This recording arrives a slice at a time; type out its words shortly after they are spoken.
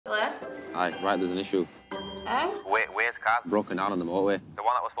Aye, right, there's an issue. Eh? Where's Car's? Broken down on the motorway. The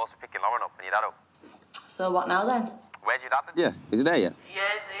one that was supposed to be picking Lauren up and your dad up. So what now then? Where's your dad then? Yeah, is he there yet? Yeah,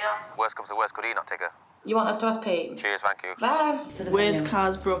 he's here. Worst comes to worst, could he not take her? You want us to ask Pete? Cheers, thank you. Bye. Where's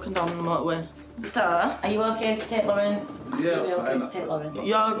Car's broken down on the motorway? So, are you okay to take Lauren? Yeah, Are you okay fine. to take Lauren?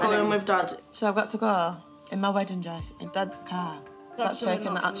 You're going with Dad. So I've got to go in my wedding dress in Dad's car. So that's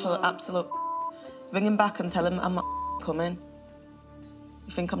taking the absolute... Ring him back and tell him I'm not coming.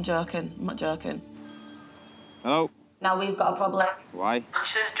 You think I'm joking? I'm not joking. Hello? Now we've got a problem. Why?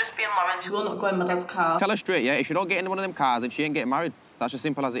 She's just being Lauren. She will not go in my dad's car. Tell her straight, yeah? If she don't get into one of them cars, then she ain't getting married. That's as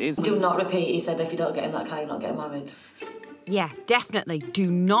simple as it is. Do not repeat, he said, if you don't get in that car, you're not getting married. Yeah, definitely. Do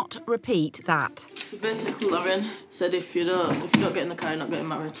not repeat that. So basically, Lauren said if you don't get in the car, you're not getting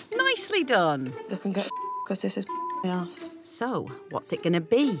married. Nicely done. They can get because this is me off. So, what's it going to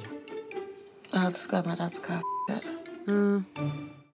be? I'll just go in my dad's car.